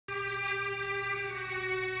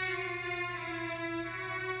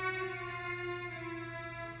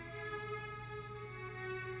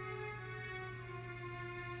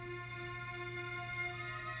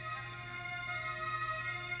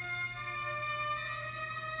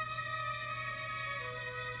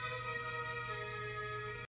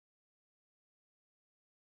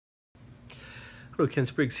Hello, Ken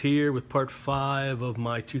Spriggs here with part 5 of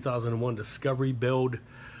my 2001 Discovery build.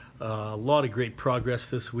 A lot of great progress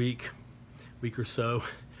this week or so.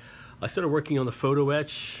 I started working on the photo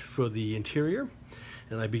etch for the interior,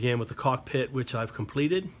 and I began with the cockpit, which I've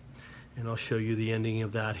completed, and I'll show you the ending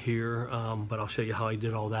of that here, but I'll show you how I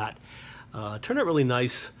did all that. It turned out really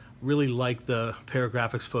nice. Really like the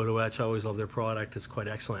Paragraphics photo etch. I always love their product. It's quite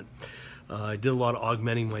excellent. I did a lot of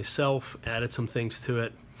augmenting myself, added some things to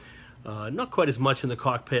it. Not quite as much in the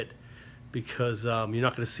cockpit because you're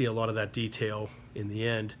not going to see a lot of that detail in the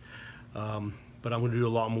end, but I'm going to do a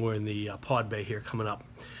lot more in the pod bay here coming up.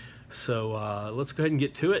 So let's go ahead and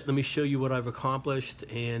get to it. Let me show you what I've accomplished,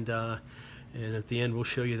 and at the end we'll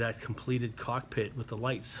show you that completed cockpit with the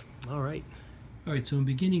lights. All right, so I'm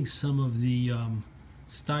beginning some of the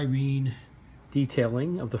styrene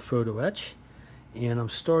detailing of the photo etch, and I'm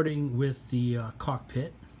starting with the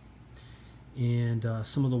cockpit and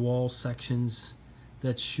some of the wall sections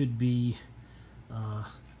that should be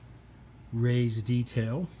raised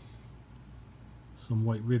detail. Some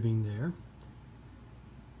white ribbing there.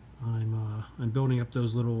 I'm building up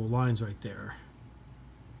those little lines right there.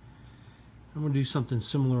 I'm going to do something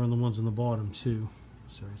similar on the ones on the bottom too.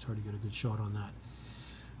 Sorry, it's hard to get a good shot on that.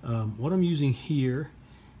 What I'm using here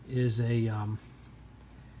is a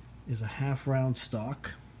half round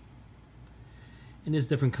stock. And there's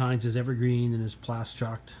different kinds. There's evergreen and there's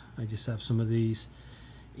Plastroct. I just have some of these,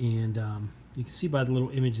 and you can see by the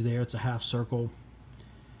little image there, it's a half circle,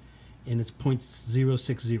 and it's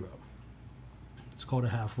 0.060. It's called a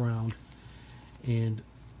half round, and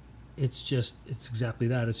it's exactly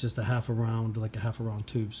that. It's just a half a round, like a half a round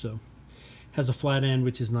tube. So it has a flat end,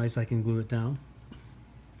 which is nice. I can glue it down.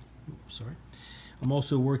 Sorry. I'm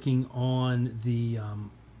also working on the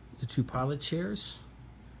 2 pilot chairs,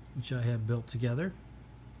 which I have built together.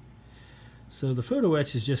 So the photo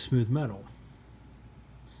etch is just smooth metal,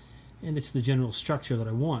 and it's the general structure that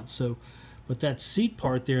I want. So, but that seat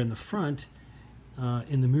part there in the front,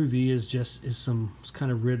 in the movie, is some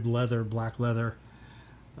kind of ribbed leather, black leather,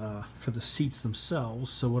 for the seats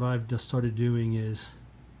themselves. So what I've just started doing is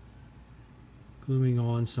gluing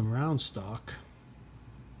on some round stock.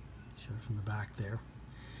 Show it from the back there.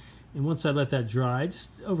 And once I let that dry,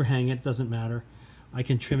 just overhang it. Doesn't matter. I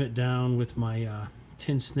can trim it down with my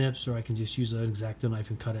tin snips, or I can just use an X-Acto knife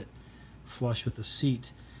and cut it flush with the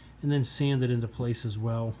seat, and then sand it into place as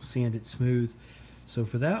well, sand it smooth. So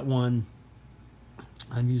for that one,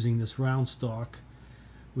 I'm using this round stock,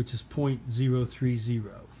 which is 0.030.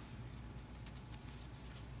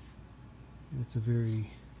 It's a very,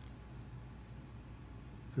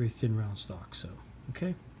 very thin round stock. So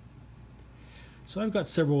okay. So I've got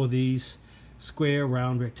several of these. Square,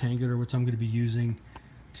 round, rectangular, which I'm going to be using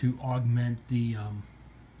to augment the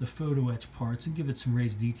photo etch parts and give it some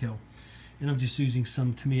raised detail. And I'm just using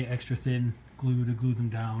some Tamiya extra thin glue to glue them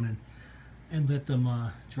down and let them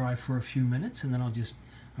dry for a few minutes, and then I just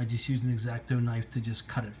use an X-Acto knife to just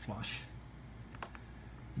cut it flush,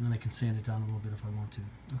 and then I can sand it down a little bit if I want to.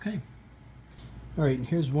 Okay. All right, and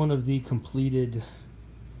here's one of the completed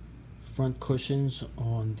front cushions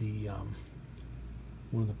on the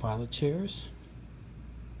one of the pilot chairs.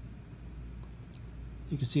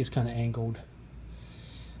 You can see it's kind of angled.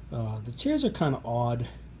 The chairs are kind of odd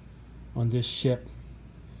on this ship.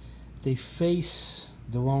 They face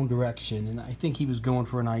the wrong direction, and I think he was going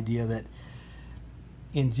for an idea that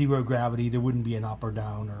in zero gravity there wouldn't be an up or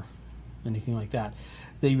down or anything like that.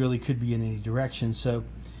 They really could be in any direction. So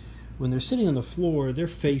when they're sitting on the floor, they're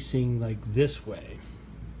facing like this way.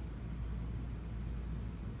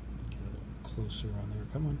 Get a little closer on there.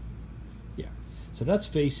 Come on. Yeah. So that's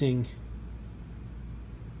facing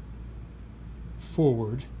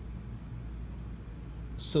forward.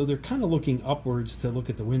 So they're kind of looking upwards to look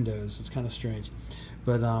at the windows. It's kind of strange.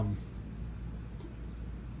 But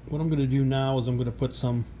what I'm going to do now is I'm going to put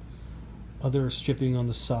some other stripping on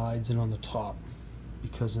the sides and on the top,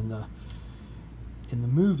 because in the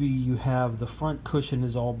movie you have the front cushion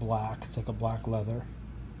is all black. It's like a black leather.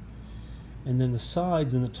 And then the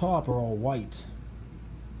sides and the top are all white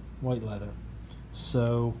leather.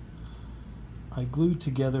 So I glued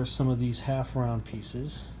together some of these half round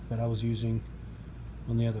pieces that I was using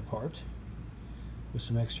on the other part with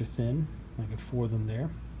some extra thin. I got 4 of them there.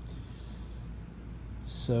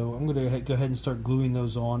 So I'm going to go ahead and start gluing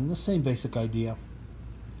those on. The same basic idea.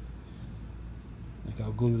 Like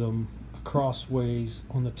I'll glue them crossways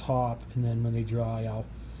on the top, and then when they dry I'll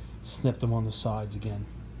snip them on the sides again.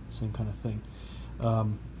 Same kind of thing.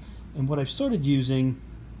 And what I've started using,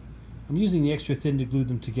 I'm using the extra thin to glue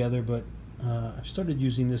them together, but I've started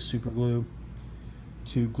using this super glue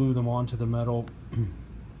to glue them onto the metal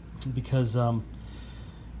because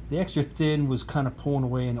the extra thin was kind of pulling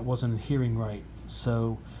away and it wasn't adhering right.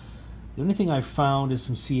 So the only thing I found is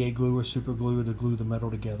some CA glue or super glue to glue the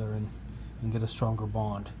metal together and get a stronger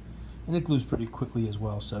bond. And it glues pretty quickly as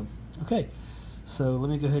well. So okay, so let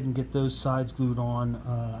me go ahead and get those sides glued on.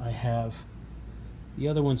 I have the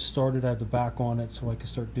other one started. I have the back on it, so I can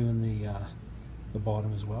start doing the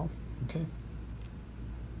bottom as well. Okay.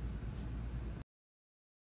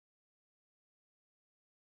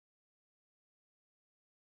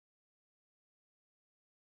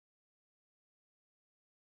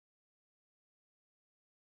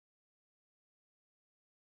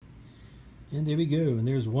 And there we go. And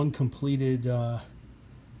there's one completed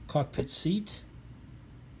cockpit seat.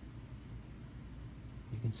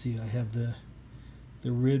 You can see I have the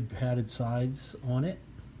rib padded sides on it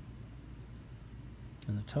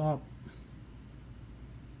and the top.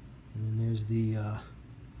 And then there's the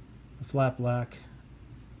flat black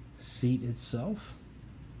seat itself.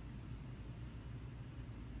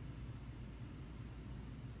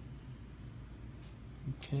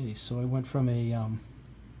 Okay, so I went from a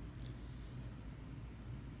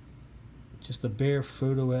just a bare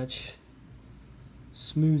photo etch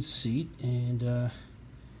smooth seat and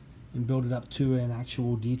build it up to an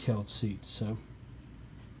actual detailed seat. So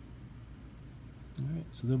all right,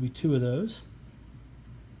 so there'll be two of those.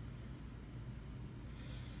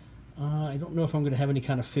 I don't know if I'm going to have any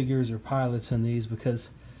kind of figures or pilots in these because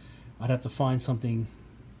I'd have to find something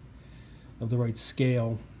of the right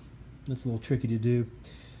scale. That's a little tricky to do,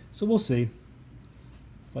 so we'll see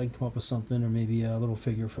if I can come up with something, or maybe a little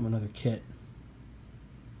figure from another kit.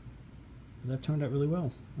 That turned out really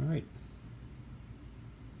well. All right,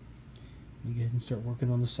 let me go ahead and start working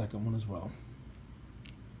on the second one as well.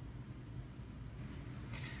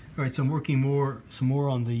 All right, so I'm working some more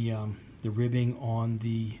on the ribbing on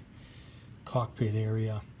the cockpit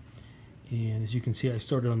area, and as you can see, I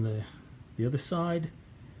started on the other side,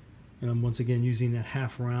 and I'm once again using that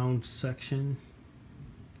half round section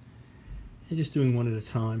and just doing one at a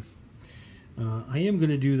time. I am going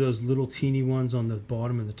to do those little teeny ones on the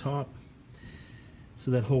bottom and the top, so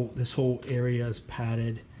that this whole area is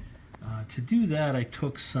padded. To do that, I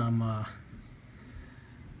took some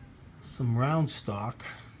round stock.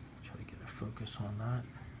 Try to get a focus on that.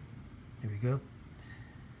 There we go.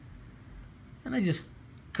 And I just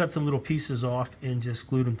cut some little pieces off and just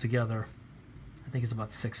glued them together. I think it's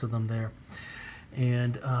about 6 of them there.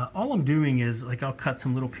 And all I'm doing is, like, I'll cut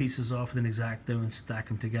some little pieces off with an X-Acto and stack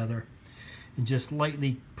them together, and just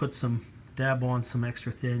lightly dab on some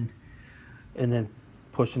extra thin, and then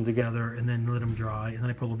push them together, and then let them dry, and then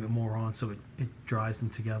I put a little bit more on so it dries them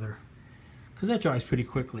together, because that dries pretty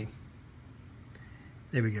quickly.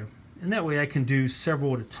 There we go. And that way I can do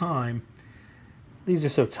several at a time. These are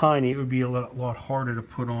so tiny, it would be a lot harder to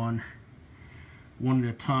put on one at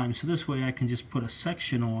a time. So this way I can just put a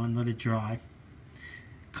section on, let it dry,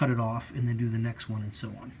 cut it off, and then do the next one, and so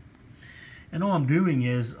on. And all I'm doing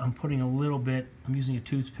is I'm putting a little bit, I'm using a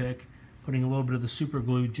toothpick, putting a little bit of the super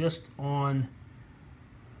glue just on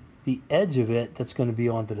the edge of it that's going to be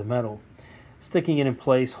onto the metal, sticking it in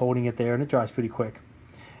place, holding it there, and it dries pretty quick.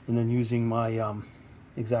 And then using my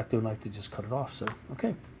X-Acto knife to just cut it off. So okay,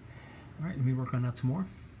 all right, let me work on that some more.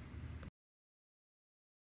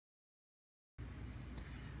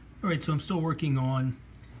 All right, so I'm still working on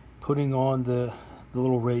putting on the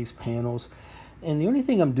little raised panels, and the only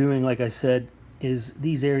thing I'm doing, like I said, is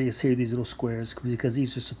these areas here, these little squares, because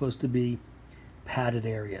these are supposed to be padded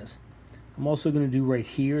areas. I'm also going to do right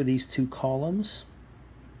here these 2 columns,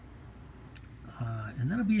 and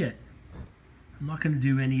that'll be it. I'm not going to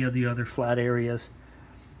do any of the other flat areas.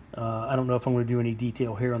 I don't know if I'm going to do any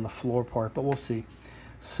detail here on the floor part, but we'll see.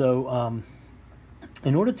 So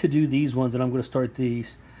in order to do these ones, and I'm going to start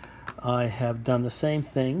these, I have done the same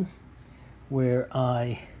thing where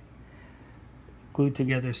I glued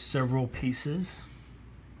together several pieces.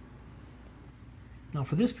 Now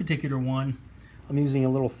for this particular one, I'm using a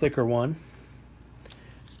little thicker one.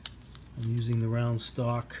 I'm using the round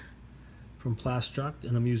stock from Plastruct,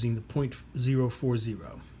 and I'm using the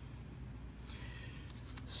 .040.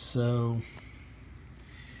 So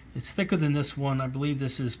it's thicker than this one. I believe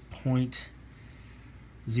this is .030,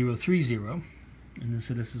 and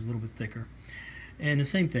so this is a little bit thicker. And the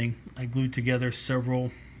same thing, I glued together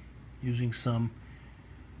several using some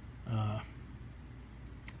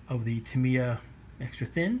of the Tamiya extra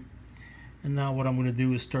thin. And now what I'm going to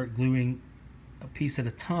do is start gluing a piece at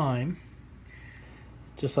a time,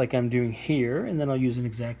 just like I'm doing here, and then I'll use an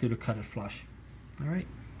X-Acto to cut it flush. All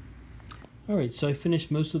right, so I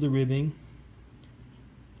finished most of the ribbing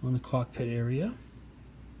on the cockpit area,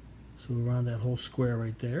 so around that whole square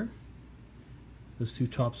right there. those two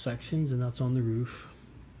top sections, and that's on the roof.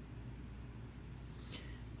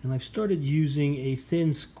 And I've started using a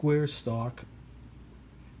thin square stock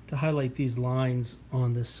to highlight these lines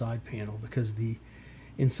on this side panel, because the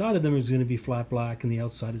inside of them is going to be flat black and the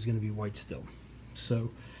outside is going to be white still.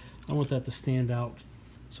 So I want that to stand out.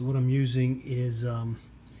 So what I'm using is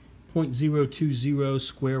 0.020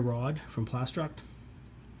 square rod from Plastruct.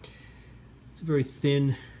 It's a very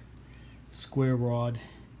thin square rod,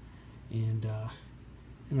 and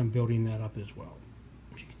I'm building that up as well.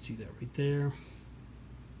 You can see that right there.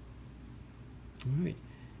 All right,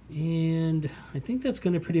 and I think that's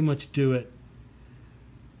going to pretty much do it.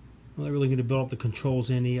 I'm not really going to build up the controls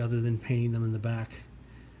any other than painting them in the back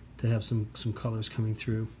to have some colors coming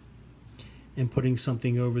through, and putting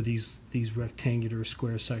something over these rectangular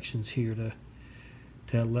square sections here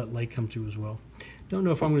to let light come through as well. Don't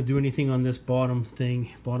know if I'm going to do anything on this bottom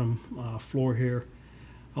floor here.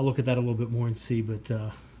 I'll look at that a little bit more and see, but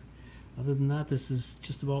other than that, this is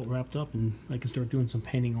just about wrapped up, and I can start doing some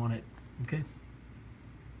painting on it. Okay.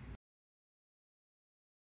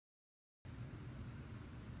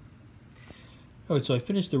 Alright, so I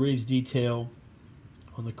finished the raised detail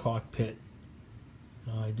on the cockpit.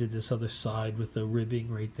 I did this other side with the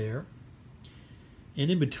ribbing right there.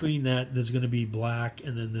 And in between that, there's going to be black,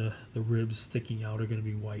 and then the ribs sticking out are going to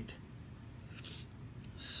be white.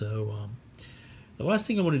 So the last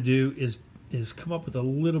thing I want to do is come up with a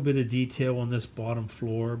little bit of detail on this bottom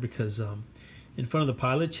floor, because in front of the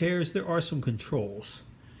pilot chairs there are some controls.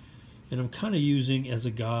 And I'm kind of using as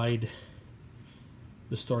a guide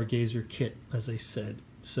the Stargazer kit, as I said.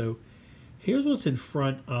 So here's what's in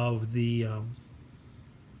front of the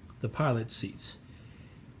pilot seats.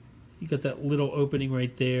 You got that little opening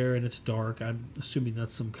right there, and it's dark. I'm assuming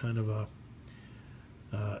that's some kind of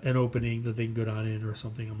an opening that they can go down in or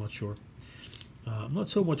something. I'm not sure. I'm not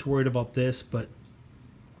so much worried about this, but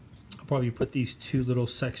I'll probably put these two little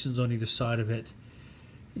sections on either side of it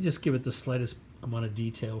and just give it the slightest amount of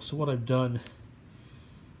detail. So what I've done,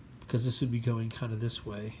 because this would be going kind of this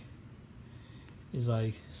way, is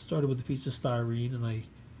I started with a piece of styrene and I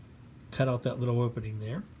cut out that little opening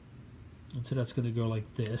there. And so that's going to go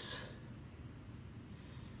like this.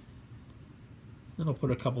 Then I'll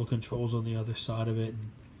put a couple of controls on the other side of it,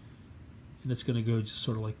 and it's going to go just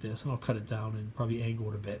sort of like this. And I'll cut it down and probably angle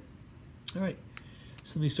it a bit. All right,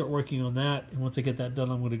 so let me start working on that. And once I get that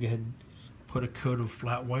done, I'm going to go ahead and put a coat of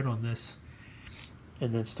flat white on this,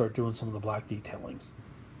 and then start doing some of the black detailing.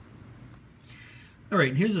 All right,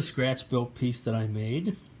 and here's a scratch built piece that I made.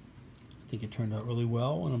 I think it turned out really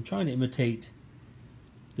well, and I'm trying to imitate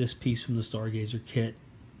this piece from the Stargazer kit.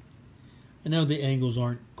 I know the angles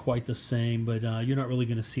aren't quite the same, but you're not really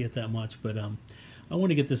going to see it that much. But I want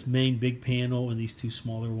to get this main big panel and these two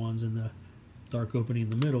smaller ones and the dark opening in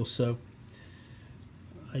the middle. So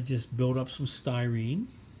I just built up some styrene.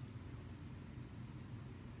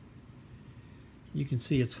 You can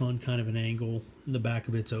see it's on kind of an angle. In the back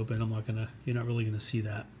of it's open. You're not really gonna see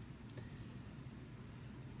that.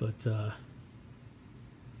 But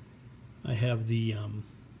I have the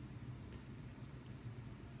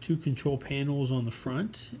two control panels on the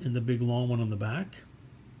front and the big long one on the back.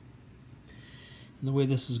 And the way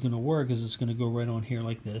this is gonna work is it's gonna go right on here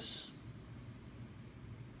like this.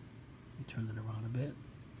 Turn it around a bit.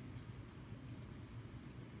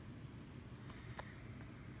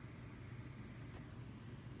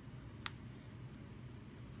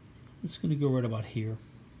 It's going to go right about here.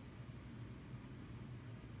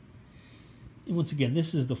 And once again,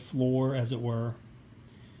 this is the floor, as it were.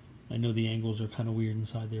 I know the angles are kind of weird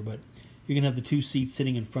inside there, but you're going to have the two seats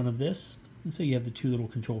sitting in front of this. And so you have the two little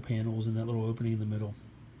control panels and that little opening in the middle.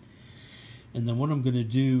 And then what I'm going to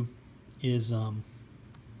do is, I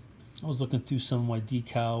was looking through some of my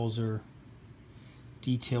decals or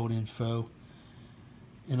detailed info,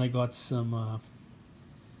 and I got some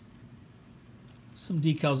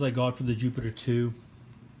decals I got for the Jupiter 2,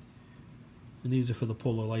 and these are for the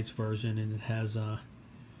Polar Lights version, and it has a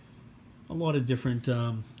lot of different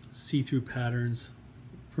see-through patterns.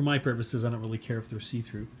 For my purposes, I don't really care if they're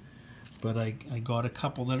see-through, but I got a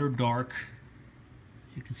couple that are dark.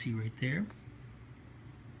 You can see right there.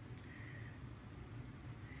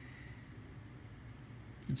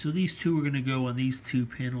 And so these two are going to go on these two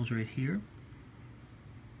panels right here.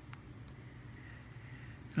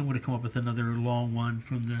 I'm going to come up with another long one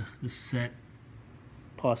from the set,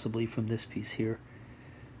 possibly from this piece here.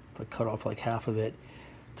 If I cut off like half of it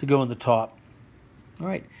to go on the top. All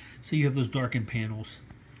right, so you have those darkened panels.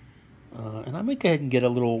 And I might go ahead and get a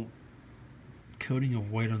little coating of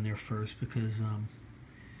white on there first, because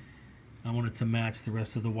I want it to match the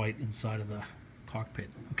rest of the white inside of the cockpit.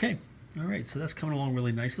 Okay, All right, so that's coming along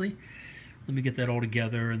really nicely. Let me get that all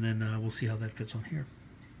together, and then we'll see how that fits on here.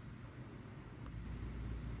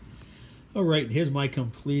 All right, here's my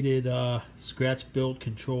completed scratch-built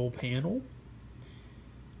control panel.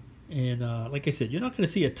 And like I said, you're not going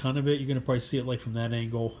to see a ton of it. You're going to probably see it like from that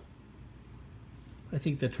angle. I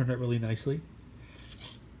think that turned out really nicely.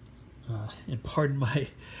 And pardon my,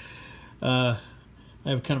 I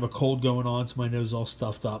have kind of a cold going on, so my nose is all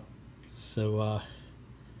stuffed up. So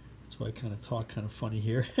that's why I kind of talk kind of funny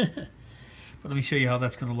here. But let me show you how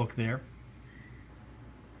that's going to look there.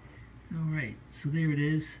 All right, so there it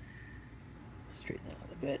is. Straighten it out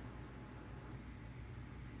a bit.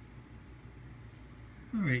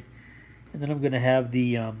 All right, and then I'm going to have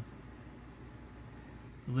the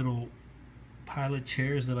little pilot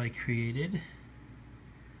chairs that I created.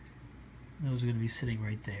 Those are going to be sitting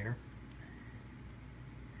right there.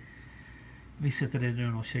 Let me set that in there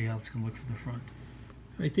and I'll show you how it's going to look from the front.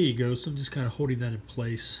 Right, there you go. So I'm just kind of holding that in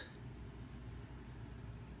place.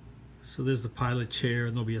 So there's the pilot chair,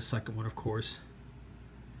 and there'll be a second one, of course.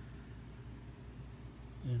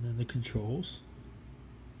 And then the controls.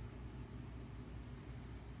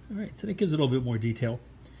 All right, so that gives it a little bit more detail.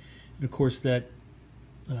 And of course that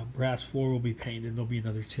brass floor will be painted. There'll be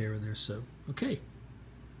another chair in there. So, okay.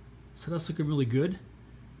 So that's looking really good.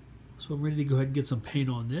 So I'm ready to go ahead and get some paint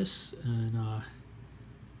on this and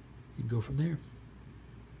go from there.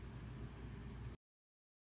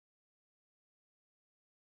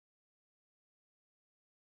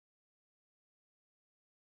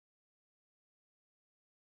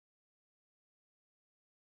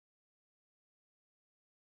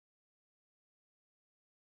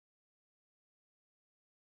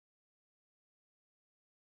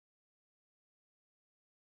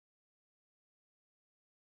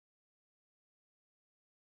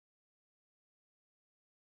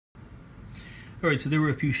 All right, so there were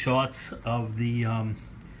a few shots of the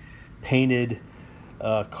painted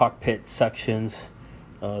cockpit sections,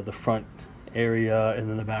 the front area, and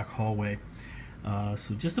then the back hallway.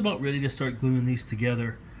 So just about ready to start gluing these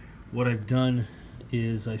together. What I've done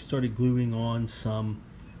is I started gluing on some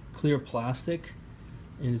clear plastic,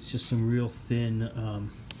 and it's just some real thin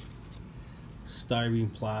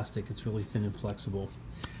styrene plastic. It's really thin and flexible.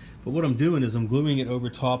 But what I'm doing is I'm gluing it over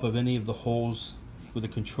top of any of the holes where the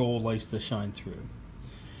control lights to shine through.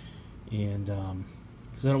 And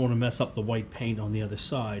because I don't want to mess up the white paint on the other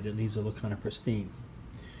side, it needs to look kind of pristine.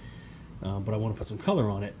 But I want to put some color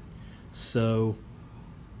on it. So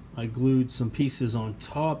I glued some pieces on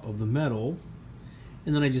top of the metal,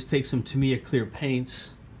 and then I just take some Tamiya clear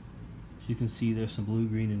paints. As you can see, there's some blue,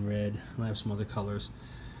 green, and red, and I have some other colors.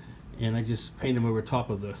 And I just paint them over top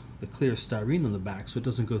of the clear styrene on the back so it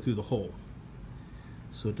doesn't go through the hole,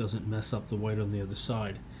 so it doesn't mess up the white on the other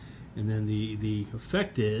side. And then the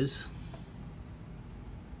effect is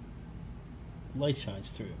light shines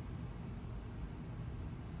through.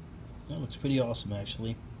 That looks pretty awesome,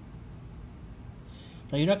 actually.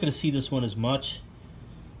 Now you're not going to see this one as much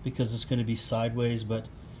because it's going to be sideways, but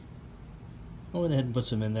I went ahead and put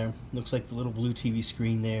some in there. Looks like the little blue TV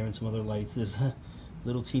screen there and some other lights. There's a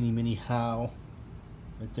little teeny mini HAL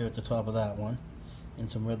right there at the top of that one, and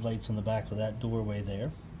some red lights on the back of that doorway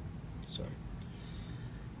there. Sorry.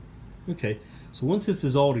 Okay, so once this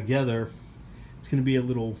is all together, it's going to be a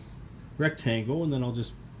little rectangle, and then I'll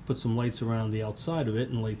just put some lights around the outside of it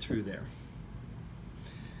and lay through there.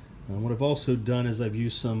 What I've also done is I've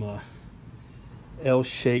used some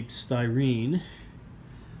L-shaped styrene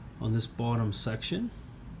on this bottom section.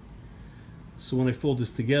 So when I fold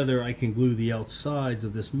this together, I can glue the outsides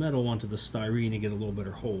of this metal onto the styrene and get a little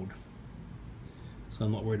better hold. So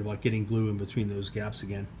I'm not worried about getting glue in between those gaps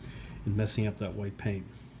again and messing up that white paint.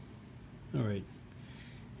 All right,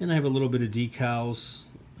 and I have a little bit of decals.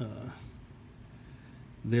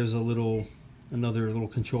 There's another little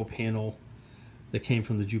control panel that came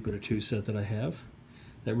from the Jupiter 2 set that I have.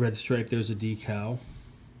 That red stripe, there's a decal.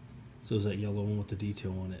 So is that yellow one with the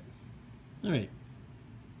detail on it. All right.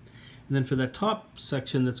 And then for that top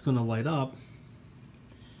section that's going to light up,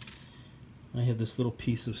 I have this little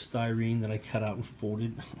piece of styrene that I cut out and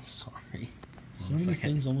folded. Sorry. So many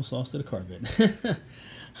things, almost lost it a carpet.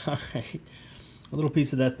 All right. A little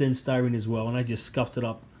piece of that thin styrene as well, and I just scuffed it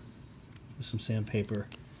up with some sandpaper,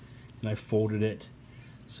 and I folded it.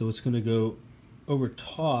 So it's going to go over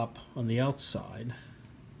top on the outside.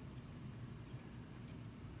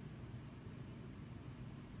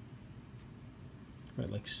 Right,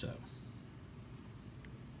 like so.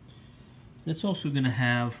 And it's also going to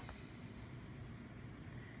have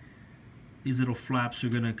these little flaps are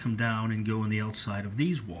going to come down and go on the outside of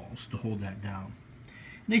these walls to hold that down.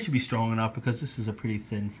 And they should be strong enough because this is a pretty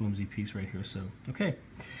thin, flimsy piece right here. So, okay.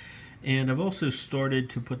 And I've also started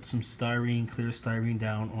to put some styrene, clear styrene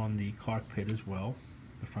down on the cockpit as well,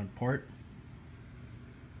 the front part.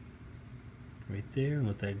 Right there, and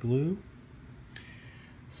let that glue.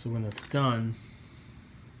 So when that's done,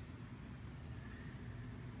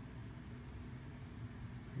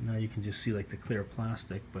 now you can just see like the clear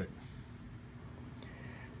plastic, but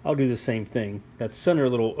I'll do the same thing. That center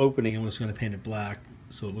little opening, I'm just going to paint it black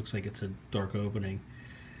so it looks like it's a dark opening.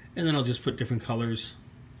 And then I'll just put different colors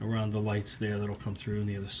around the lights there that'll come through on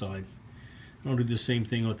the other side. And I'll do the same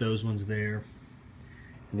thing with those ones there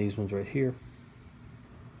and these ones right here.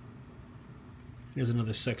 There's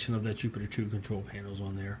another section of that Jupiter 2 control panels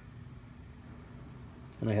on there.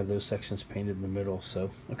 And I have those sections painted in the middle,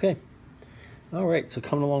 so okay. Alright, so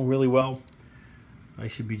coming along really well. I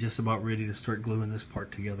should be just about ready to start gluing this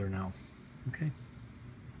part together now. Okay.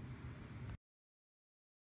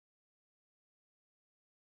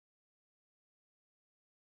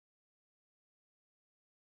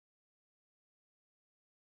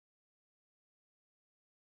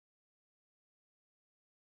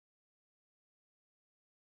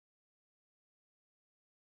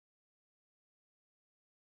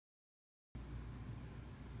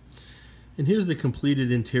 And here's the completed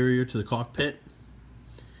interior to the cockpit.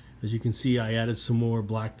 As you can see, I added some more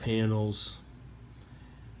black panels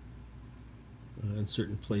in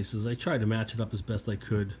certain places. I tried to match it up as best I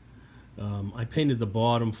could. I painted the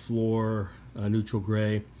bottom floor neutral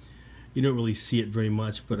gray. You don't really see it very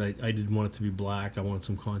much, but I didn't want it to be black. I wanted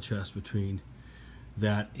some contrast between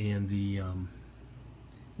that and the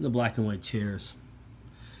black and white chairs.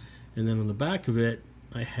 And then on the back of it,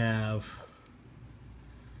 I have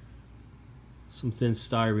some thin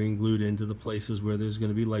styrene glued into the places where there's going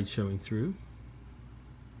to be light showing through.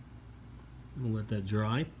 I'll let that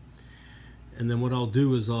dry. And then what I'll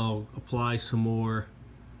do is I'll apply some more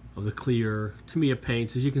of the clear Tamiya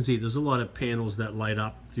paints. As you can see, there's a lot of panels that light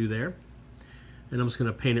up through there. And I'm just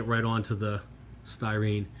going to paint it right onto the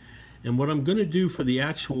styrene. And what I'm going to do for the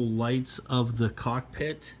actual lights of the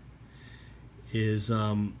cockpit is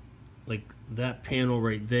like that panel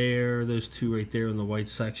right there, those two right there in the white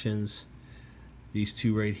sections, these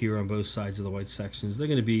two right here on both sides of the white sections, they're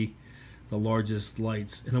going to be the largest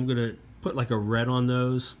lights. And I'm going to put like a red on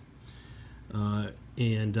those.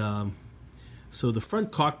 So the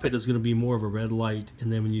front cockpit is going to be more of a red light,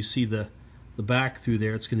 and then when you see the back through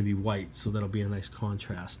there, it's going to be white, so that'll be a nice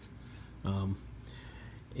contrast. And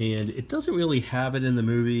it doesn't really have it in the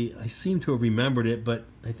movie. I seem to have remembered it, but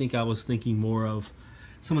I think I was thinking more of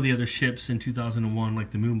some of the other ships in 2001,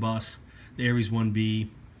 like the Moonbus, the Ares 1B,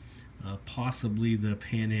 possibly the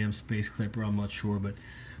Pan Am Space Clipper, I'm not sure, but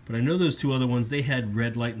I know those two other ones, they had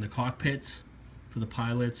red light in the cockpits for the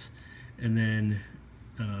pilots, and then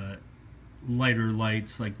lighter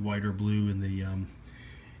lights like white or blue in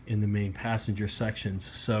the main passenger sections.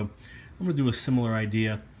 So I'm going to do a similar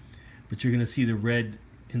idea, but you're going to see the red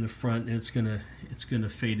in the front, and it's gonna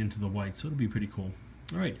fade into the white, so it'll be pretty cool.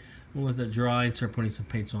 All right, we'll let that dry and start putting some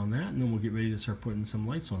paints on that, and then we'll get ready to start putting some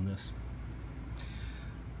lights on this.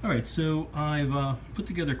 All right, so I've put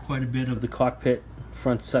together quite a bit of the cockpit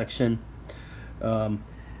front section. I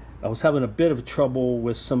was having a bit of trouble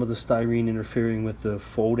with some of the styrene interfering with the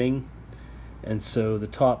folding, and so the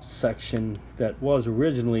top section that was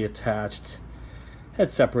originally attached had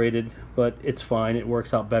separated, but it's fine. It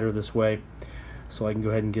works out better this way, so I can go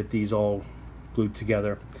ahead and get these all glued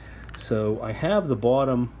together. So I have the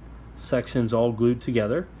bottom sections all glued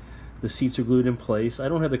together. The seats are glued in place. I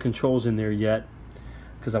don't have the controls in there yet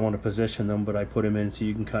because I want to position them, but I put them in so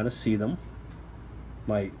you can kind of see them.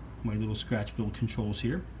 My little scratch build controls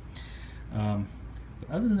here. But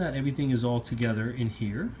other than that, everything is all together in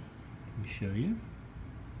here. Let me show you.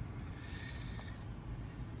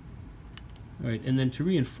 All right, and then to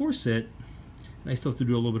reinforce it, I still have to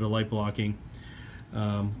do a little bit of light blocking,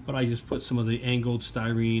 but I just put some of the angled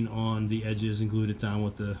styrene on the edges and glued it down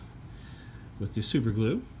with the super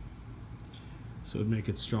glue, so it would make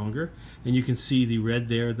it stronger. And you can see the red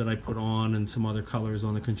there that I put on, and some other colors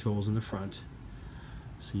on the controls in the front,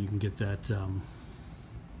 so you can get that.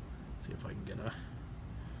 See if I can get a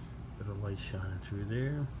bit of light shining through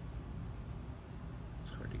there.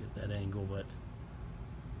 It's hard to get that angle, but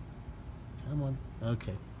come on.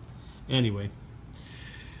 Okay. Anyway,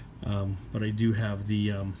 but I do have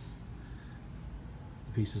the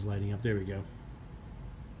pieces lighting up. There we go.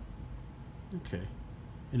 Okay.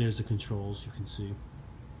 And there's the controls, you can see.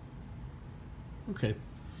 Okay.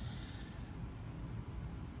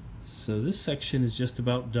 So this section is just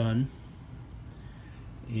about done.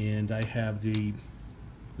 And I have the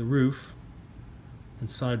roof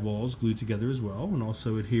and sidewalls glued together as well, and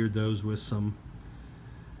also adhered those with some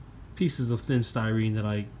pieces of thin styrene that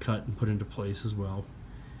I cut and put into place as well.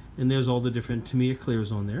 And there's all the different Tamiya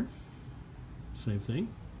clears on there. Same thing.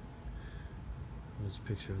 There's a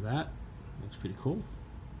picture of that. Looks pretty cool.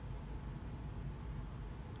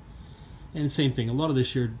 And same thing, a lot of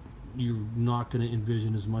this you're not going to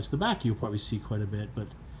envision as much. The back you'll probably see quite a bit, but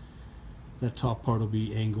that top part will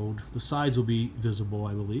be angled. The sides will be visible,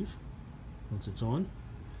 I believe, once it's on.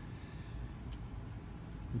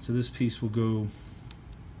 And so this piece will go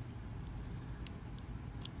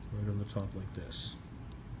right on the top like this.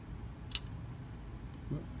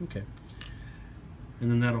 Okay. And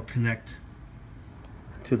then that'll connect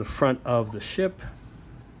to the front of the ship.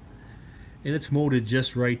 And it's molded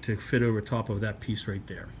just right to fit over top of that piece right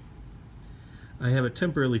there. I have it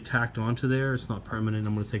temporarily tacked onto there. It's not permanent.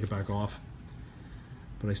 I'm going to take it back off.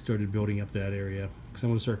 But I started building up that area because I'm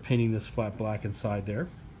going to start painting this flat black inside there.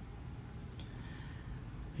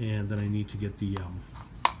 And then I need to get the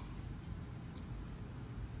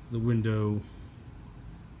window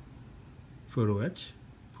photo etch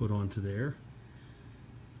put onto there,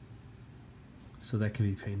 so that can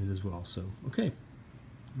be painted as well. So okay,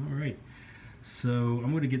 all right. So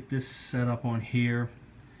I'm going to get this set up on here,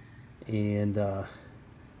 and then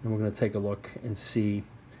we're going to take a look and see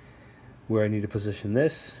where I need to position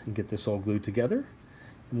this and get this all glued together,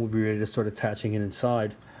 and we'll be ready to start attaching it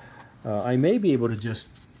inside. I may be able to just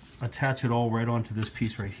attach it all right onto this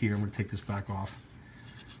piece right here. I'm going to take this back off.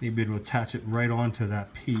 Maybe able to attach it right onto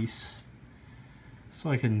that piece so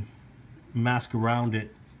I can mask around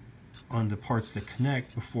it on the parts that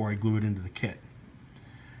connect before I glue it into the kit.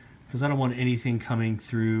 Because I don't want anything coming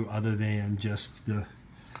through other than just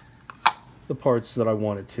the parts that I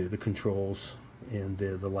want it to, the controls and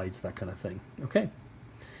the lights, that kind of thing. Okay.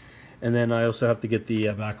 And then I also have to get the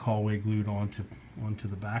back hallway glued onto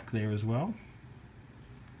the back there as well.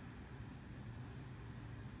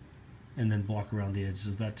 And then block around the edges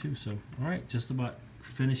of that too. So, all right, just about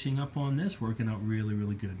finishing up on this, working out really,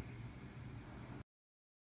 really good.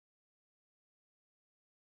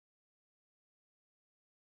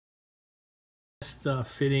 Just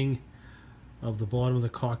fitting of the bottom of the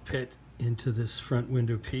cockpit into this front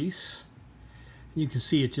window piece. You can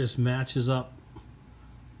see it just matches up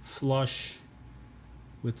flush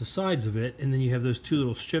with the sides of it, and then you have those two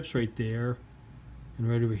little strips right there and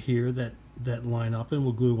right over here that line up, and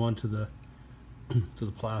we'll glue onto the to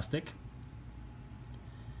the plastic.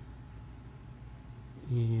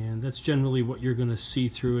 And that's generally what you're going to see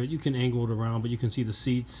through it. You can angle it around, but you can see the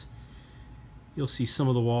seats. You'll see some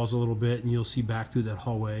of the walls a little bit, and you'll see back through that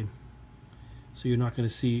hallway. So you're not going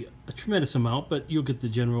to see a tremendous amount, but you'll get the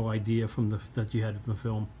general idea from that you had from the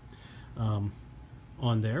film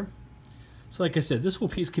on there. So like I said, this whole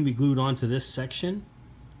piece can be glued onto this section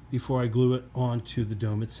before I glue it onto the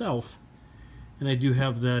dome itself. And I do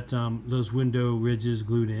have that those window ridges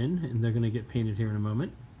glued in, and they're going to get painted here in a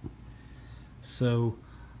moment. So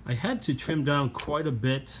I had to trim down quite a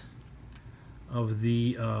bit of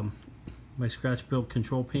the my scratch built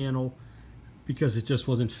control panel because it just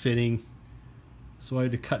wasn't fitting. So I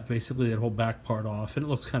had to cut basically that whole back part off, and it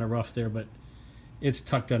looks kind of rough there, but it's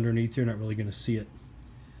tucked underneath. You're not really going to see it.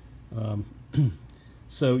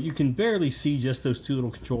 So you can barely see just those two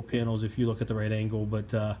little control panels if you look at the right angle,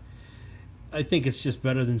 but I think it's just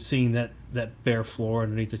better than seeing that bare floor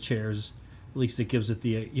underneath the chairs. At least it gives it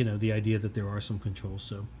the the idea that there are some controls.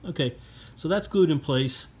 So okay, so that's glued in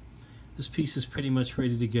place. This piece is pretty much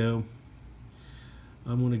ready to go.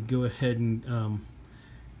 I'm going to go ahead and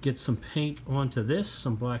get some paint onto this,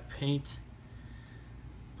 some black paint.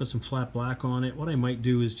 Put some flat black on it. What I might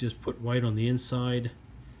do is just put white on the inside,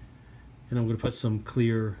 and I'm going to put some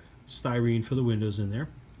clear styrene for the windows in there.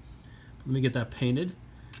 Let me get that painted,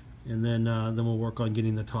 and then we'll work on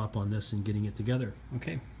getting the top on this and getting it together.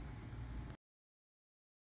 Okay.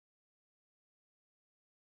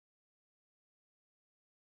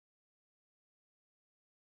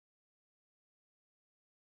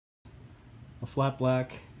 A flat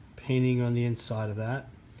black painting on the inside of that,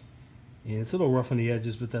 and it's a little rough on the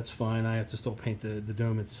edges, but that's fine. I have to still paint the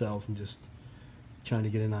dome itself. I'm just trying to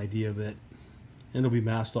get an idea of it, and it'll be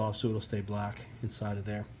masked off so it'll stay black inside of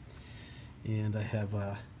there. And I have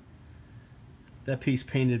that piece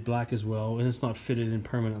painted black as well, and it's not fitted in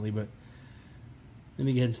permanently, but let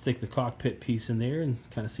me go ahead and stick the cockpit piece in there and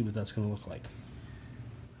kind of see what that's going to look like.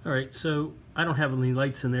 Alright, so I don't have any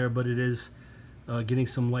lights in there, but it is getting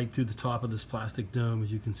some light through the top of this plastic dome,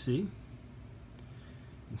 as you can see.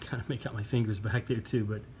 And kind of make out my fingers back there too,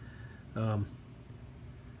 but so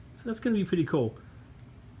that's going to be pretty cool.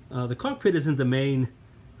 The cockpit isn't the main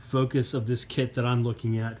focus of this kit that I'm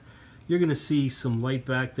looking at. You're going to see some light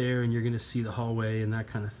back there, and you're going to see the hallway and that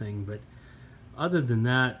kind of thing, but other than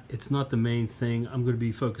that, it's not the main thing. I'm going to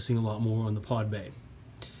be focusing a lot more on the pod bay.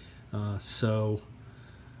 So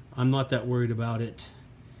I'm not that worried about it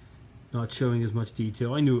not showing as much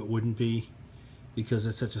detail. I knew it wouldn't be because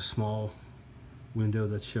it's such a small window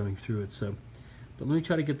that's showing through it. So, but let me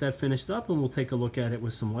try to get that finished up, and we'll take a look at it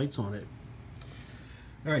with some lights on it.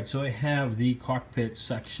 All right, so I have the cockpit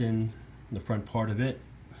section, the front part of it,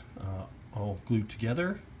 all glued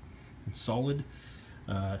together and solid.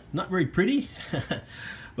 Not very pretty,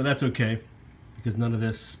 but that's okay because none of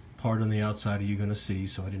this part on the outside are you going to see,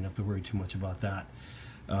 so I didn't have to worry too much about that.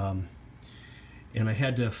 And I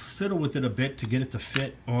had to fiddle with it a bit to get it to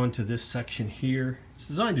fit onto this section here. It's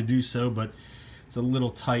designed to do so, but it's a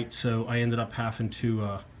little tight, so I ended up having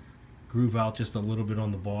to groove out just a little bit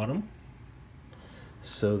on the bottom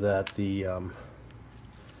so that the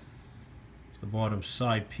bottom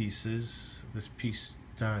side pieces, this piece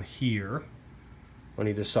down here on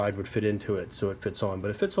either side, would fit into it, so it fits on.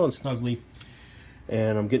 But it fits on snugly,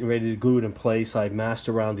 and I'm getting ready to glue it in place. I masked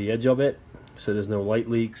around the edge of it so there's no light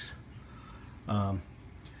leaks. I'm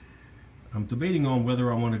debating on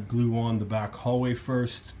whether I want to glue on the back hallway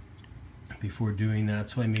first before doing that,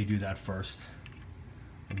 so I may do that first.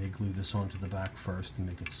 I may glue this onto the back first and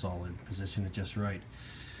make it solid, position it just right.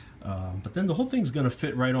 But then the whole thing's going to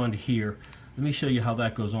fit right onto here. Let me show you how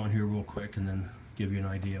that goes on here real quick and then give you an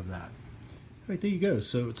idea of that. All right, there you go.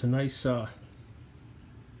 So it's a nice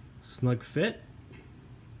snug fit.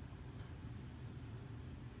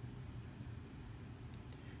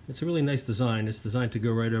 It's a really nice design. It's designed to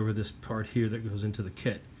go right over this part here that goes into the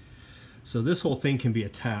kit. So this whole thing can be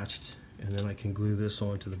attached, and then I can glue this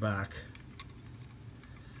onto the back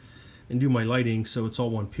and do my lighting so it's all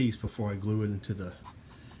one piece before I glue it into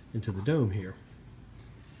the dome here.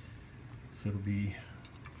 So it'll be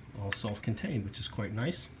all self-contained, which is quite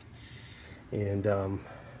nice. And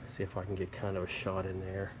see if I can get kind of a shot in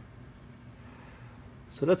there.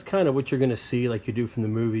 So that's kind of what you're going to see like you do from the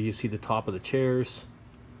movie. You see the top of the chairs,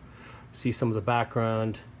 see some of the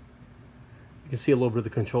background. You can see a little bit of the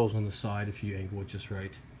controls on the side if you angle it just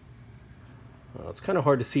right. It's kind of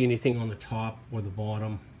hard to see anything on the top or the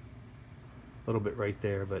bottom. A little bit right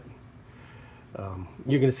there, but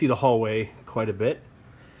you're going to see the hallway quite a bit.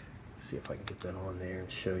 See if I can get that on there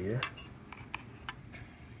and show you.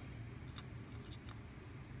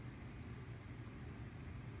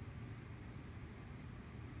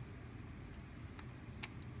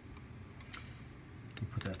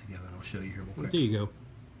 Put that together and I'll show you here real quick. There you go.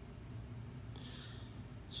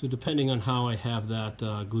 So depending on how I have that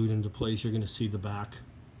glued into place, you're going to see the back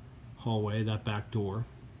hallway, that back door.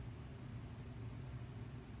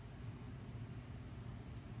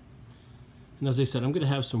 And as I said, I'm going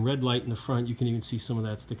to have some red light in the front. You can even see some of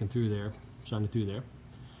that sticking through there, shining through there.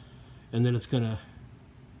 And then it's going to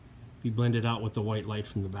be blended out with the white light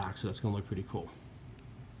from the back, so that's going to look pretty cool.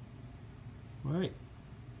 All right.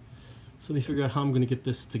 So let me figure out how I'm going to get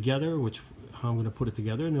this together, how I'm going to put it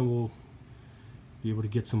together, and then we'll be able to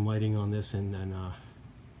get some lighting on this and then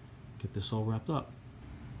get this all wrapped up.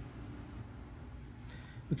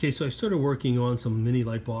 Okay, so I started working on some mini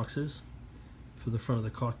light boxes for the front of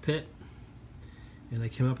the cockpit, and I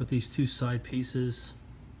came up with these two side pieces.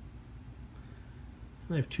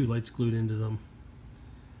 And I have two lights glued into them,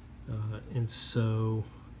 and so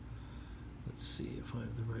let's see if I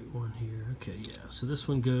have the right one here. Okay, yeah, so this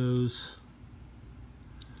one goes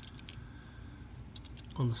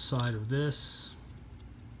on the side of this,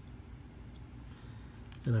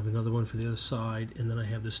 and I have another one for the other side, and then I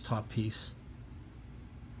have this top piece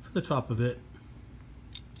for the top of it.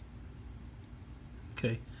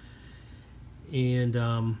 Okay, and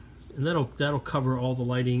that'll cover all the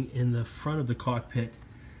lighting in the front of the cockpit,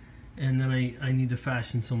 and then I need to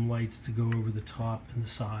fashion some lights to go over the top and the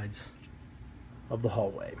sides of the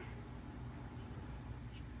hallway.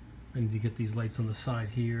 I need to get these lights on the side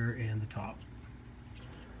here and the top,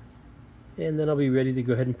 and then I'll be ready to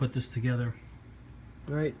go ahead and put this together.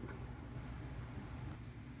 All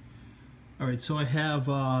right, so I have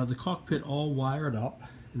the cockpit all wired up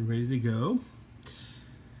and ready to go.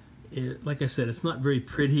 Like I said, it's not very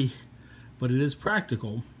pretty, but it is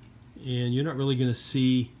practical, and you're not really going to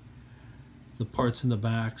see the parts in the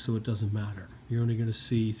back, so it doesn't matter. You're only going to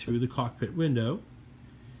see through the cockpit window,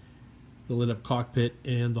 the lit up cockpit,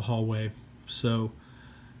 and the hallway. So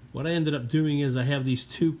what I ended up doing is I have these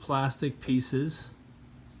two plastic pieces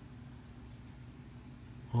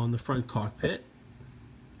on the front cockpit,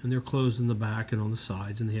 and they're closed in the back and on the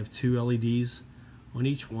sides, and they have two LEDs on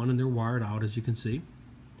each one, and they're wired out, as you can see.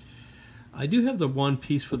 I do have the one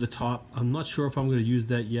piece for the top. I'm not sure if I'm going to use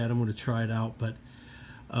that yet. I'm going to try it out, but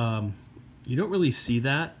you don't really see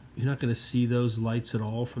that. You're not going to see those lights at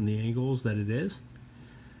all from the angles that it is.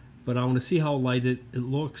 But I want to see how light it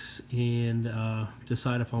looks and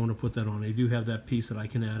decide if I want to put that on. I do have that piece that I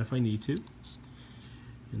can add if I need to.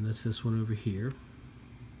 And that's this one over here.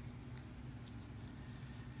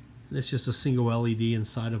 And it's just a single LED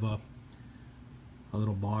inside of a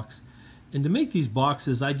little box. And to make these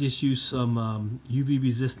boxes, I just use some UV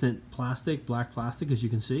resistant plastic, black plastic, as you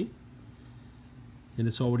can see. And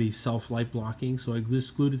it's already self-light blocking, so I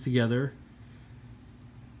just glued it together.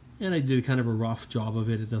 And I did kind of a rough job of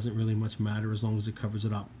it. It doesn't really much matter as long as it covers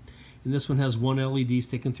it up. And this one has one LED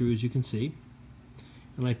sticking through, as you can see.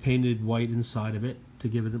 And I painted white inside of it to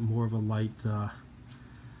give it more of a light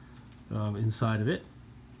inside of it.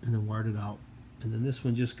 And then wired it out. And then this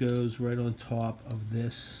one just goes right on top of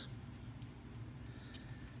this.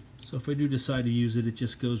 So if I do decide to use it, it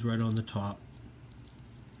just goes right on the top.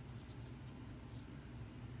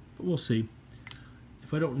 But we'll see.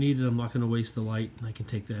 If I don't need it, I'm not going to waste the light, and I can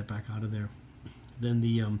take that back out of there. Then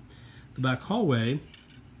the back hallway,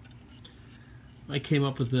 I came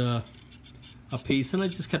up with a piece, and I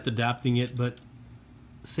just kept adapting it, but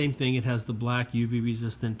same thing. It has the black UV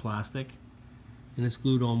resistant plastic, and it's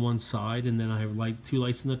glued on one side, and then I have two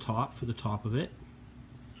lights in the top for the top of it,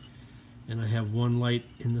 and I have one light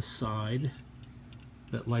in the side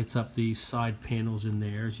that lights up these side panels in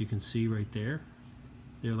there, as you can see right there.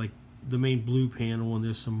 They're like the main blue panel, and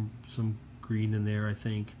there's some green in there, I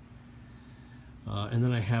think. And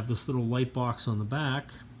then I have this little light box on the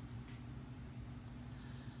back,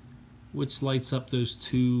 which lights up those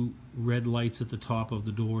two red lights at the top of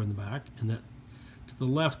the door in the back, and that to the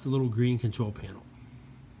left, the little green control panel.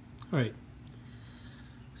 All right,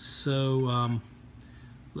 so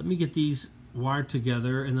let me get these wired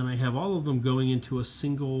together, and then I have all of them going into a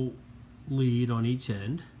single lead on each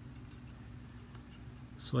end.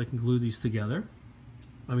 So I can glue these together.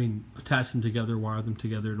 I mean, attach them together, wire them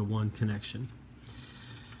together to one connection.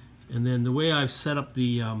 And then the way I've set up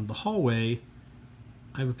the hallway,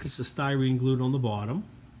 I have a piece of styrene glued on the bottom.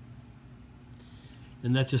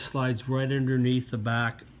 And that just slides right underneath the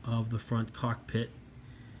back of the front cockpit.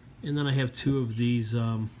 And then I have two of these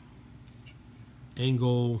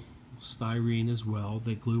angle styrene as well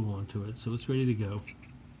that glue onto it. So it's ready to go.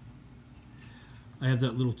 I have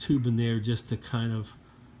that little tube in there just to kind of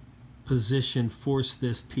force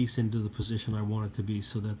this piece into the position I want it to be,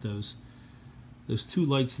 so that those two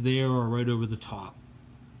lights there are right over the top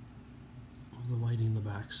of the lighting in the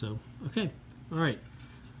back. So okay, all right,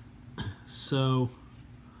 so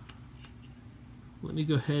let me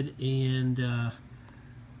go ahead and I'm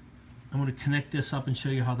going to connect this up and show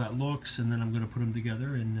you how that looks, and then I'm going to put them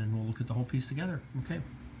together, and then we'll look at the whole piece together. Okay,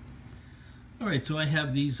 all right, so I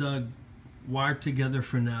have these wired together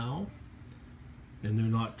for now, and they're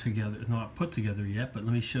not put together yet, but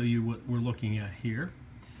let me show you what we're looking at here.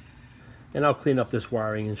 And I'll clean up this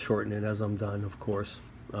wiring and shorten it as I'm done, of course.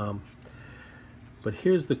 But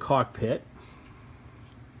here's the cockpit.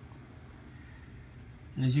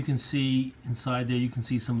 And as you can see inside there, you can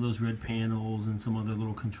see some of those red panels and some other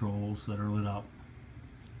little controls that are lit up.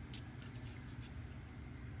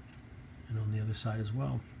 And on the other side as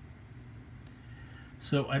well.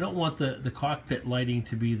 So I don't want the cockpit lighting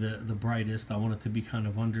to be the brightest. I want it to be kind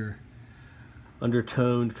of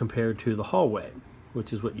undertoned compared to the hallway,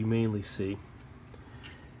 which is what you mainly see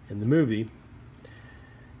in the movie.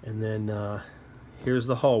 And then here's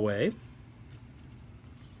the hallway.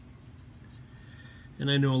 And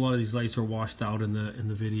I know a lot of these lights are washed out in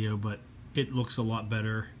the video, but it looks a lot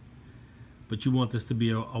better. But you want this to be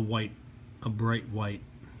a bright white.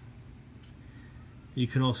 You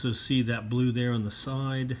can also see that blue there on the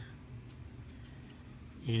side.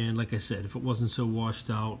 And like I said, if it wasn't so washed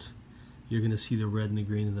out, you're going to see the red and the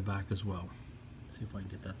green in the back as well. Let's see if I can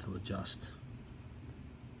get that to adjust.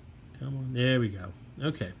 Come on, there we go.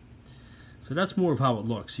 Okay, so that's more of how it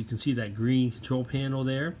looks. You can see that green control panel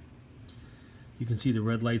there. You can see the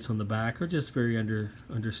red lights on the back are just very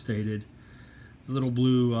understated. The little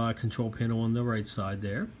blue control panel on the right side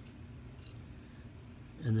there.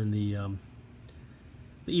 And then the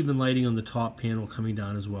even lighting on the top panel coming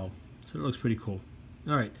down as well. So it looks pretty cool.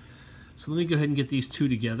 All right, so let me go ahead and get these two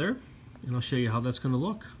together, and I'll show you how that's going to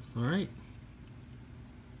look. All right.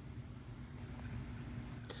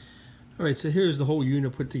 All right, so here's the whole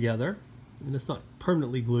unit put together, and it's not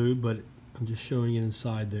permanently glued, but I'm just showing it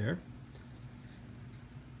inside there.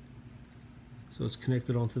 So it's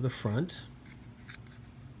connected onto the front.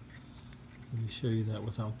 Let me show you that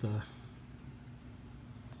without the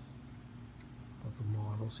the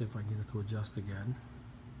model, see if I can get it to adjust again.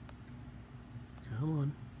 Come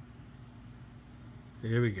on.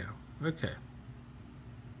 There we go. Okay.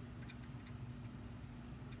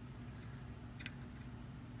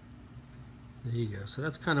 There you go. So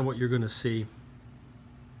that's kind of what you're going to see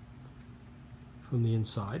from the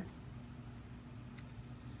inside.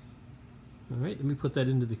 All right, let me put that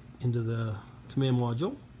into the command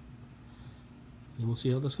module, and we'll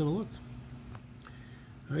see how that's going to look.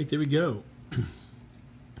 All right, there we go.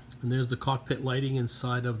 And there's the cockpit lighting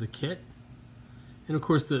inside of the kit. And of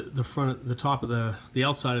course, the top of the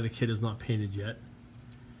outside of the kit is not painted yet.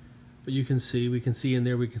 But we can see in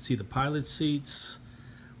there, we can see the pilot seats.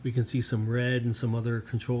 We can see some red and some other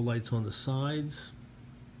control lights on the sides.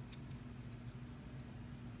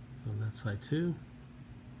 On that side too.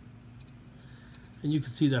 And you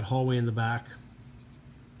can see that hallway in the back.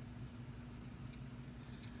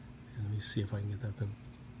 And let me see if I can get that to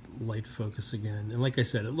light focus again. And like I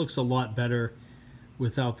said, it looks a lot better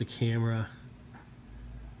without the camera.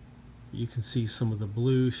 You can see some of the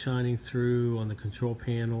blue shining through on the control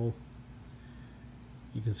panel.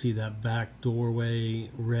 You can see that back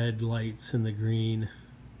doorway, red lights in the green.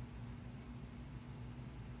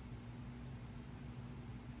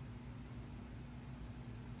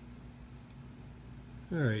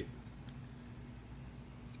 All right.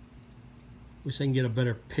 Wish I can get a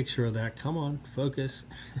better picture of that. Come on, focus.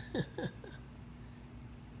 Let's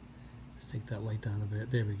take that light down a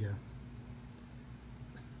bit. There we go.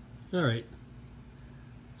 All right.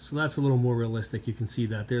 So that's a little more realistic. You can see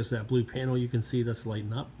that. There's that blue panel you can see that's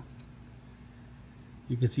lighting up.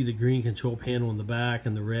 You can see the green control panel in the back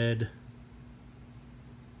and the red.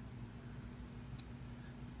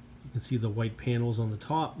 You can see the white panels on the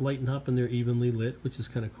top lighting up and they're evenly lit, which is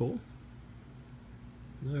kind of cool.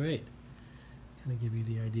 All right. Kind of give you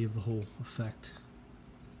the idea of the whole effect.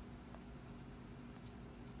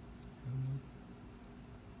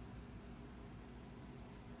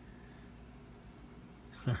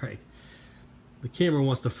 All right, the camera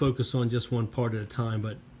wants to focus on just one part at a time,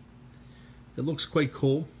 but it looks quite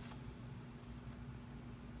cool.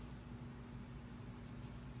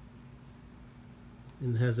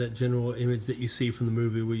 And it has that general image that you see from the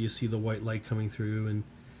movie where you see the white light coming through and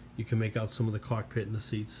you can make out some of the cockpit and the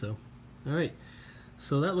seats. So, all right,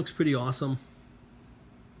 so that looks pretty awesome.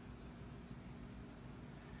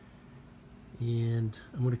 And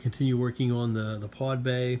I'm going to continue working on the pod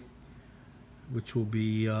bay, which will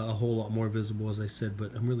be a whole lot more visible, as I said,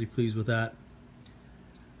 but I'm really pleased with that.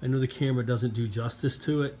 I know the camera doesn't do justice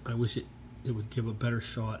to it. I wish it would give a better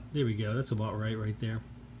shot. There we go. That's about right there.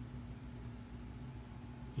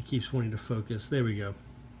 It keeps wanting to focus. There we go.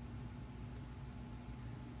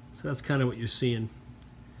 So that's kind of what you're seeing.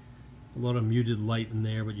 A lot of muted light in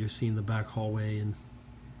there, but you're seeing the back hallway and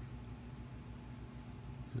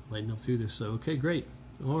lighting up through there. So, okay, great.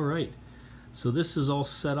 All right. So this is all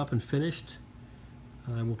set up and finished.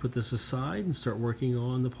 We'll put this aside and start working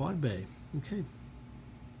on the pod bay. Okay.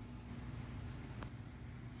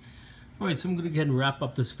 Alright, so I'm going to go ahead and wrap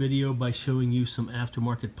up this video by showing you some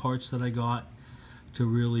aftermarket parts that I got to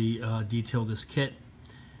really detail this kit.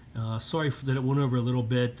 Sorry that it went over a little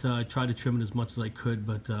bit. I tried to trim it as much as I could,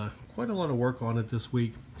 but quite a lot of work on it this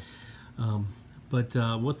week. But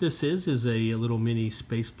what this is a little mini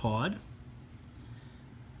space pod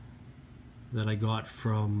that I got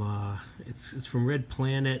from, it's from Red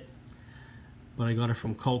Planet, but I got it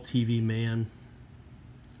from Cult TV Man.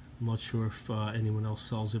 I'm not sure if anyone else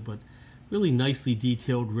sells it, but really nicely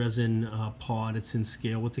detailed resin pod. It's in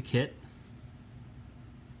scale with the kit.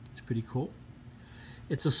 It's pretty cool.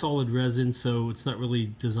 It's a solid resin, so it's not really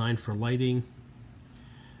designed for lighting,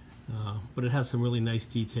 but it has some really nice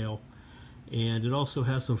detail. And it also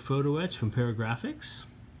has some photo etch from Paragraphics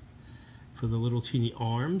for the little teeny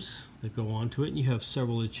arms that go onto it, and you have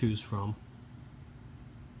several to choose from.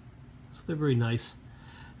 So they're very nice,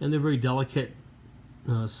 and they're very delicate.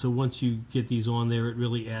 So once you get these on there, it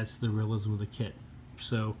really adds to the realism of the kit.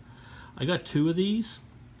 So I got 2 of these.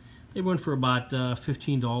 They went for about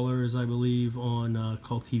 $15, I believe, on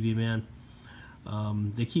Cult TV Man.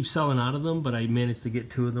 They keep selling out of them, but I managed to get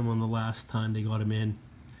 2 of them on the last time they got them in.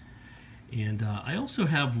 And I also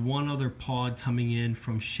have one other pod coming in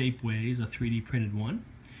from Shapeways, a 3D printed one.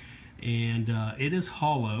 And it is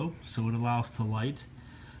hollow, so it allows to light.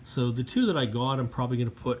 So the 2 that I got, I'm probably going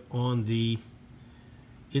to put on the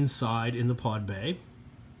inside in the pod bay.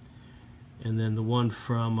 And then the one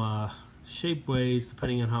from Shapeways,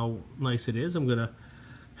 depending on how nice it is, I'm going to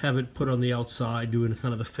have it put on the outside, doing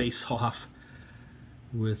kind of the face-off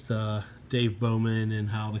with Dave Bowman and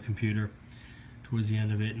Hal the Computer towards the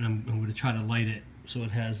end of it, and I'm going to try to light it So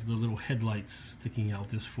it has the little headlights sticking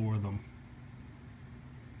out just for them.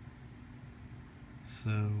 So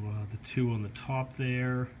the two on the top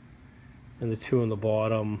there, and the two on the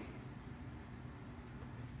bottom,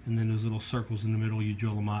 and then those little circles in the middle, you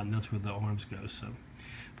drill them out, and that's where the arms go. So,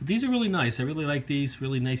 but these are really nice. I really like these.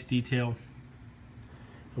 Really nice detail.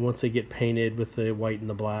 And once they get painted with the white and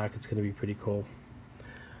the black, it's going to be pretty cool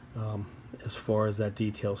as far as that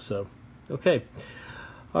detail. So, okay.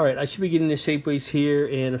 All right, I should be getting the Shapeways here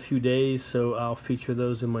in a few days, so I'll feature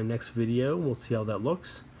those in my next video. We'll see how that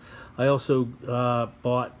looks. I also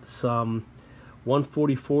bought some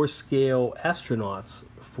 1/44 scale astronauts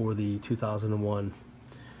for the 2001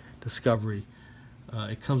 Discovery.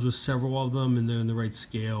 It comes with several of them, and they're in the right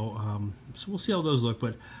scale. So we'll see how those look,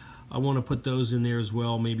 but I want to put those in there as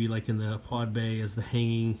well, maybe like in the pod bay as the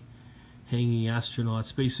hanging astronaut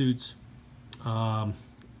spacesuits.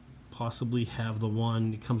 Possibly have the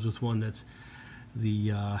one, it comes with one that's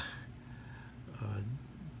the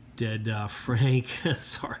dead Frank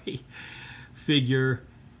sorry, figure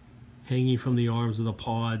hanging from the arms of the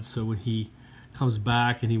pod, so when he comes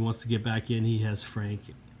back and he wants to get back in, he has Frank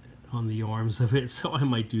on the arms of it. So I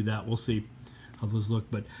might do that. We'll see how those look,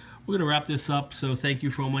 but we're gonna wrap this up. So thank you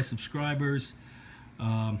for all my subscribers.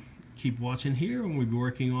 Keep watching here, and we'll be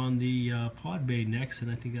working on the pod bay next, and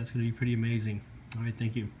I think that's going to be pretty amazing. All right,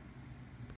 thank you.